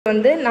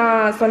வந்து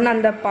நான் சொன்ன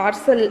அந்த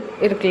பார்சல்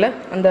இருக்குல்ல,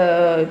 அந்த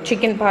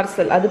சிக்கன்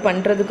பார்சல் அது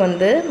பண்ணுறதுக்கு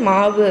வந்து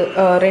மாவு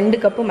 2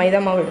 கப்பு மைதா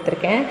மாவு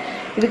எடுத்திருக்கேன்.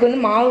 இதுக்கு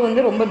வந்து மாவு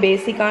வந்து ரொம்ப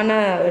பேசிக்கான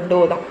டோ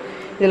தான்.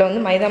 இதில்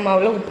வந்து மைதா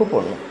மாவில் உப்பு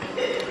போடணும்.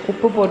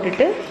 உப்பு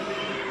போட்டுட்டு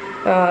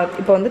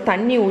இப்போ வந்து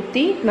தண்ணி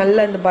ஊற்றி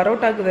நல்லா இந்த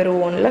பரோட்டாவுக்கு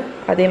வெறுவோம்ல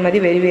அதே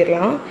மாதிரி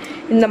வெறுவிடலாம்.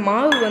 இந்த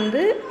மாவு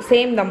வந்து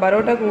சேம் தான்,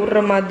 பரோட்டாவுக்கு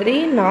ஊறுற மாதிரி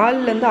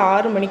 4லேருந்து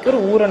 6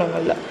 மணிக்கூர் ஊறணும்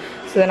நல்லா.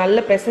 ஸோ இதை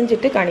நல்லா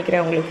பிசைஞ்சிட்டு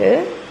காணிக்கிறேன் உங்களுக்கு.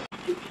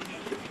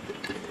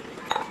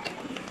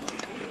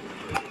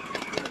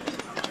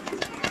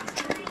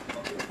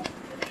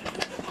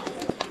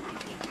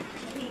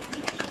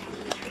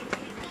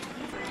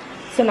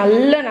 ஸோ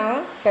நல்லா நான்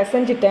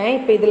பிசைஞ்சிட்டேன்.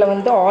 இப்போ இதில்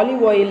வந்து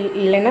ஆலிவ் ஆயில்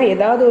இல்லைன்னா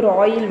ஏதாவது ஒரு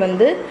ஆயில்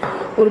வந்து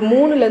ஒரு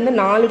 3லேருந்து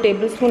 4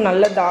 டேபிள் ஸ்பூன்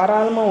நல்லா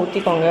தாராளமாக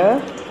ஊற்றிக்கோங்க.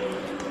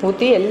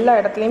 ஊற்றி எல்லா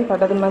இடத்துலையும்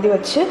படுறது மாதிரி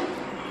வச்சு,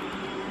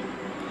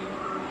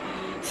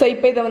 ஸோ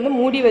இப்போ இதை வந்து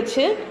மூடி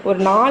வச்சு ஒரு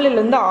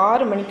 4லேருந்து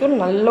 6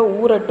 மணிக்கூர் நல்லா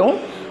ஊறட்டும்.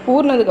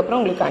 ஊறினதுக்கப்புறம்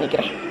உங்களுக்கு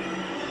காணிக்கிறேன்.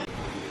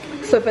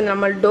 ஸோ இப்போ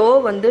நம்ம டோ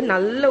வந்து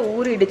நல்லா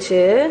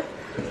ஊறிடுச்சு.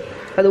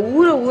 அது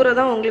ஊற ஊற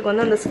தான் உங்களுக்கு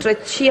வந்து அந்த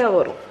ஸ்ட்ரெச்சியாக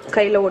வரும்,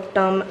 கையில்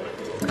ஒட்டாமல்.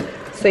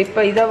 ஸோ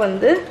இப்போ இதை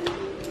வந்து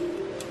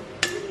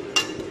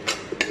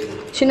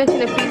சின்ன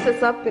சின்ன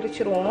பீசஸாக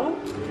பிரிச்சுருவோம்.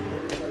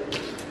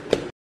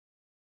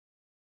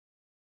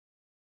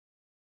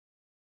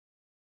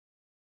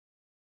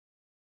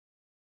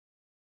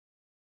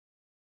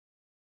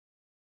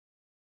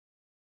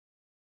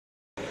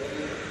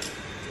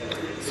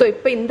 ஸோ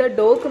இப்போ இந்த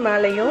டோக்கு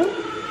மேலேயும்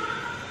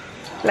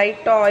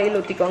லைட்டாக ஆயில்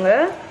ஊற்றிக்கோங்க.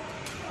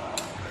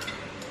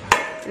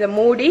 இதை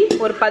மூடி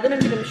ஒரு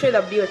 15 நிமிஷம் இதை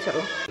அப்படியே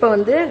வச்சிடலாம். இப்போ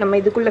வந்து நம்ம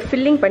இதுக்குள்ளே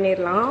ஃபில்லிங்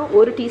பண்ணிடலாம்.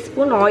 1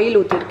 டீஸ்பூன் ஆயில்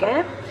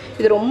ஊற்றிருக்கேன்.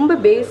 இது ரொம்ப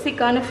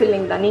பேசிக்கான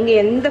ஃபில்லிங் தான், நீங்கள்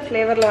எந்த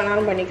ஃப்ளேவரில்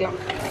வேணாலும் பண்ணிக்கலாம்.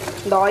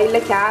 இந்த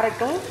ஆயிலில்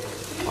கேரட்டும்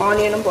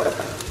ஆனியனும்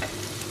போடப்பேன்.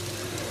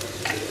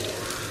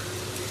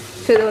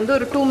 ஸோ இதை வந்து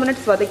ஒரு 2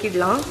 மினிட்ஸ்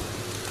வதக்கிடலாம்.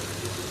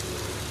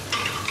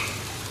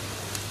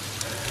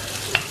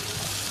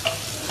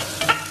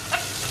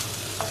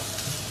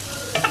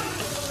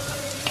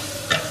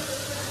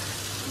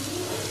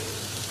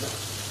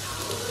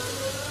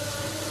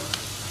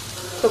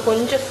 ஸோ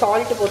கொஞ்சம்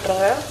சால்ட்டு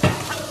போட்டுருங்க.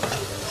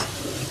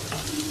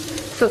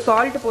 ஸோ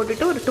சால்ட்டு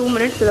போட்டுட்டு ஒரு 2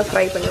 மினிட்ஸ் இதை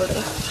ஃப்ரை பண்ணி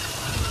விடுங்க.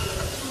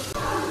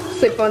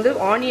 ஸோ இப்போ வந்து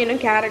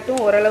ஆனியனும்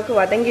கேரட்டும் ஓரளவுக்கு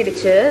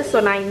வதங்கிடுச்சு. ஸோ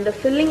நான் இந்த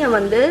ஃபில்லிங்கை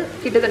வந்து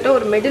கிட்டத்தட்ட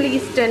ஒரு மிடில்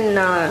ஈஸ்டர்ன்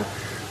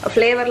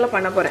ஃப்ளேவரில்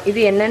பண்ண போகிறேன்.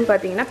 இது என்னன்னு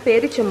பார்த்தீங்கன்னா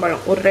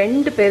பேரிச்சம்பழம். ஒரு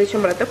 2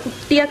 பேரிச்சம்பழத்தை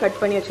குட்டியாக கட்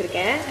பண்ணி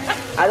வச்சுருக்கேன்,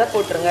 அதை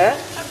போட்டுருங்க.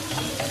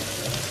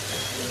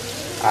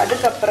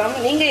 அதுக்கப்புறம்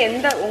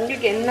நீங்கள்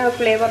உங்களுக்கு என்ன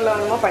ஃப்ளேவரில்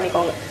வேணுமோ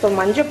பண்ணிக்கோங்க. ஸோ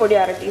மஞ்சள் பொடி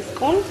 1/2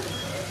 teaspoon,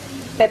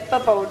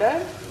 pepper powder,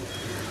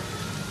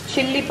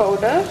 chilli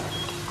powder,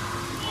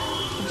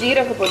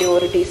 ஜீரக பொடி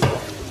 1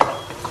 டீஸ்பூன்.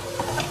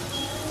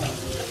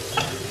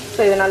 ஸோ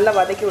இதை நல்லா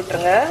வதக்கி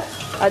விட்டுருங்க.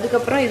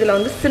 அதுக்கப்புறம் இதில்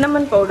வந்து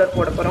சின்னமன் பவுடர்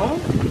போட போகிறோம்,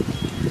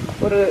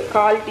 ஒரு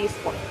 1/4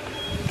 டீஸ்பூன்.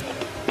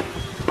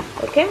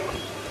 ஓகே,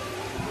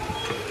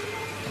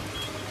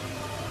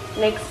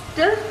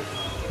 நெக்ஸ்ட்டு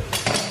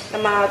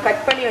நம்ம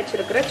கட் பண்ணி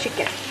வச்சுருக்கிற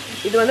சிக்கன்.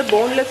 இது வந்து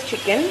போன்லெஸ்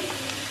சிக்கன்,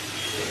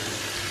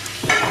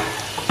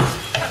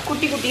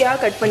 குட்டி குட்டியாக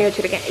கட் பண்ணி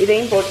வச்சுருக்கேன்.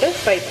 இதையும் போட்டு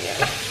ஃப்ரை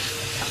பண்ணிடலாம்.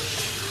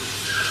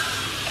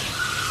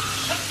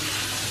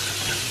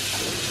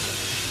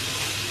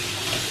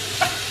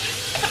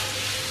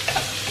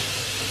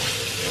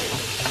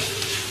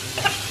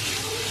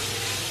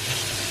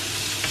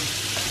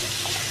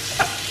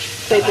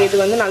 ஸோ இப்போ இது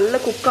வந்து நல்லா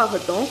குக்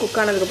ஆகட்டும். குக்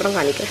ஆனதுக்கப்புறம்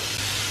காணிக்கிறேன்.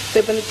 ஸோ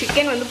இப்போ இந்த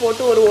சிக்கன் வந்து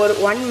போட்டு ஒரு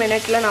 1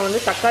 மினிட்ல நான்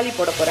வந்து தக்காளி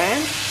போட போகிறேன்.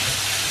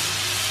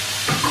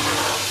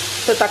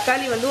 ஸோ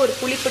தக்காளி வந்து ஒரு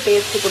புளிப்பு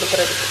டேஸ்ட்டு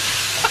கொடுக்குறதுக்கு.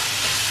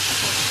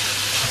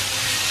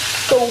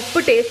 ஸோ உப்பு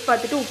டேஸ்ட்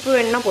பார்த்துட்டு உப்பு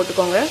வேணுன்னா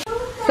போட்டுக்கோங்க.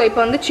 ஸோ இப்போ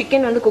வந்து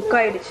சிக்கன் வந்து குக்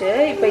ஆகிடுச்சு.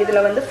 இப்போ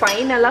இதில் வந்து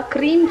ஃபைனலாக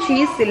க்ரீம்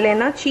சீஸ்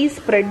இல்லைன்னா சீஸ்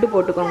ஸ்ப்ரெட்டு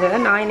போட்டுக்கோங்க.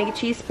 நான் இன்றைக்கி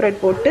சீஸ் ஸ்ப்ரெட்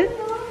போட்டு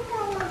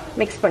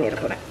மிக்ஸ் பண்ணிட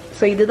போகிறேன்.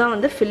 ஸோ இதுதான்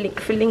வந்து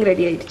ஃபில்லிங்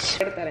ரெடி ஆகிடுச்சு.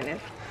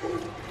 எடுத்துறேன்.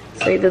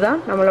 ஸோ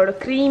இதுதான் நம்மளோட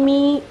க்ரீமி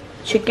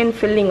சிக்கன்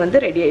ஃபில்லிங்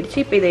வந்து ரெடி ஆகிடுச்சு.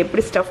 இப்போ இதை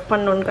எப்படி ஸ்டஃப்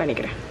பண்ணணுன்னு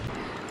காணிக்கிறேன்.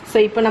 ஸோ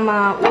இப்போ நம்ம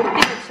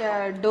உருட்டி வச்ச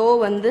டோ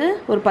வந்து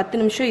ஒரு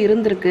 10 நிமிஷம்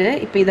இருந்திருக்கு.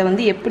 இப்போ இதை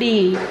வந்து எப்படி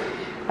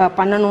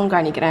பண்ணணும்னு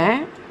காணிக்கிறேன்.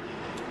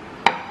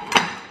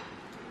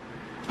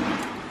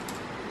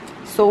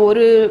 ஸோ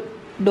ஒரு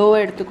டோவை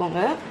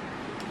எடுத்துக்கோங்க.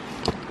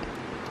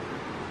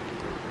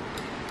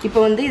 இப்போ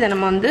வந்து இதை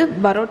நம்ம வந்து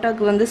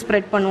பரோட்டாவுக்கு வந்து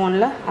ஸ்ப்ரெட்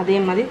பண்ணுவோம்ல, அதே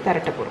மாதிரி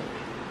திரட்ட போகிறோம்.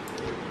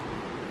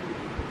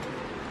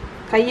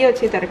 கையை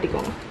வச்சு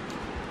திரட்டிக்கோங்க.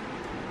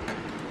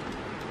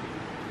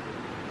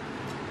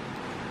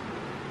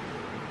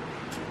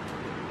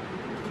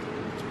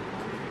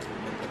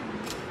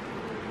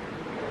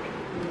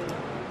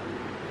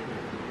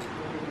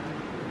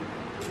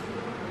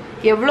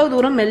 எவ்வளோ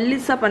தூரம்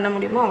மெல்லிஸாக பண்ண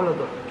முடியுமோ அவ்வளோ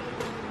தூரம்.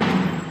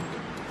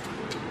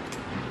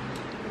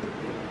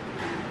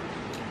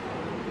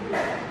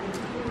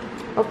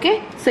 ஓகே,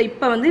 ஸோ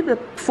இப்போ வந்து இதை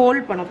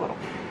ஃபோல்ட் பண்ண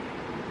போகிறோம்.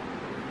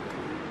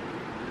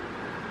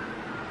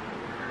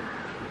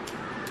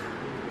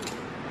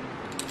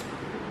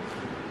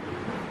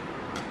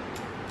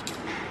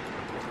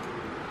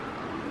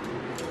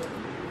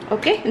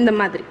 ஓகே, இந்த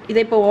மாதிரி இதை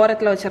இப்போ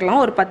ஓரத்தில்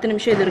வச்சிடலாம். ஒரு 10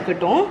 நிமிஷம் இது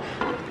இருக்கட்டும்.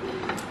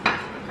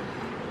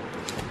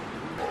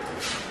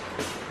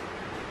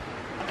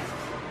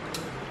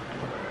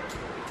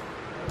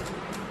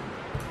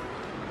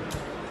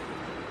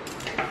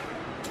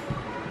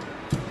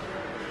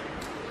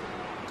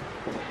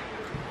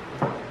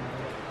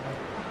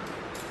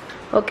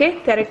 ஓகே,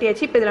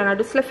 திரட்டியாச்சு. இப்போ இதில்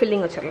நடுஸில்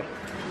ஃபில்லிங் வச்சிடலாம்.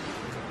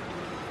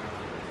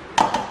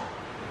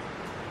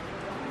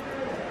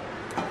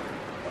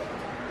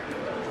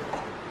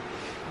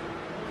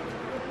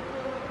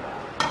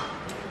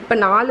 இப்போ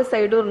 4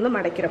 சைடும் இருந்து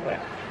மடக்கிற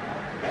போகிறேன்.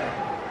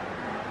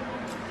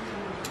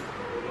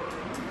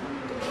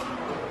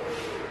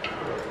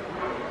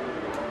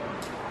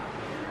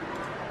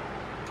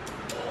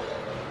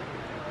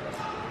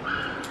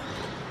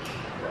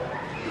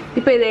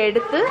 இப்போ இதை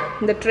எடுத்து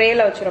இந்த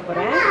ட்ரேல வச்சிட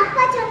போகிறேன்.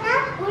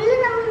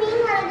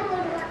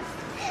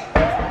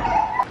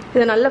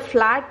 இதை நல்லா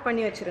ஃப்ளாட்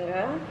பண்ணி வச்சிருங்க.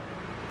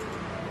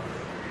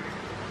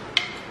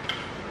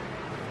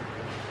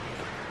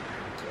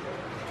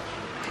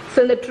 ஸோ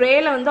இந்த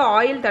ட்ரேல வந்து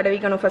ஆயில்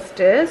தடவிக்கணும்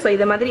ஃபர்ஸ்ட்டு. ஸோ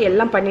இதை மாதிரி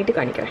எல்லாம் பண்ணிட்டு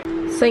காணிக்கிறேன்.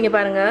 ஸோ இங்கே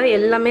பாருங்கள்,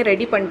 எல்லாமே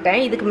ரெடி பண்ணிட்டேன்.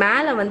 இதுக்கு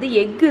மேலே வந்து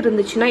எக்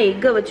இருந்துச்சுன்னா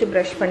எக்கை வச்சு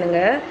ப்ரஷ்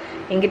பண்ணுங்கள்.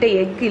 என்கிட்ட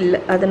எக்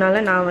இல்லை,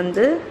 அதனால நான்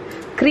வந்து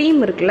க்ரீம்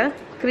இருக்குல்ல,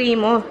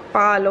 க்ரீமோ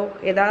பாலோ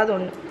ஏதாவது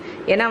ஒன்று,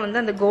 ஏன்னா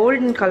வந்து அந்த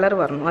கோல்டன் கலர்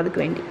வரணும்,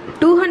 அதுக்கு வேண்டி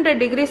 200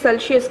 டிகிரி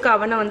செல்சியஸ்க்கு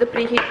அவனை வந்து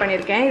ப்ரீஹீட்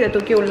பண்ணியிருக்கேன். இதை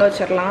தூக்கி உள்ளே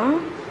வச்சிடலாம்.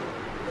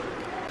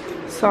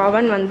 ஸோ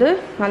அவன் வந்து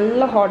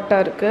நல்லா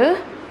ஹாட்டாக இருக்குது.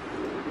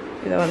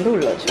 இதை வந்து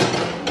உள்ளே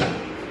வச்சிடலாம்.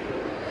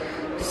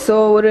 ஸோ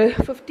ஒரு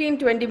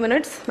 15-20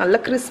 மினிட்ஸ் நல்லா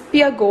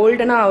கிறிஸ்பியாக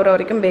கோல்டனாக ஆகிற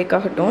வரைக்கும் பேக்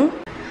ஆகட்டும்.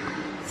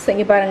 ஸோ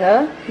இங்கே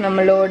பாருங்கள்,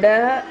 நம்மளோட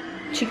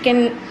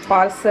சிக்கன்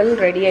பார்சல்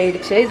ரெடி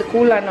ஆகிடுச்சு. இது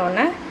கூல்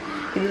ஆனோடனே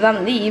இதுதான்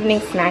வந்து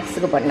ஈவினிங்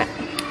ஸ்நாக்ஸுக்கு பண்ணேன்.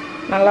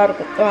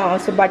 நல்லாயிருக்கும்.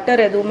 ஸோ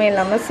பட்டர் எதுவுமே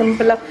இல்லாமல்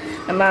சிம்பிளாக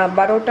நம்ம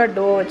பரோட்டா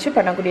டோ வச்சு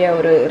பண்ணக்கூடிய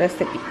ஒரு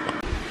ரெசிபி.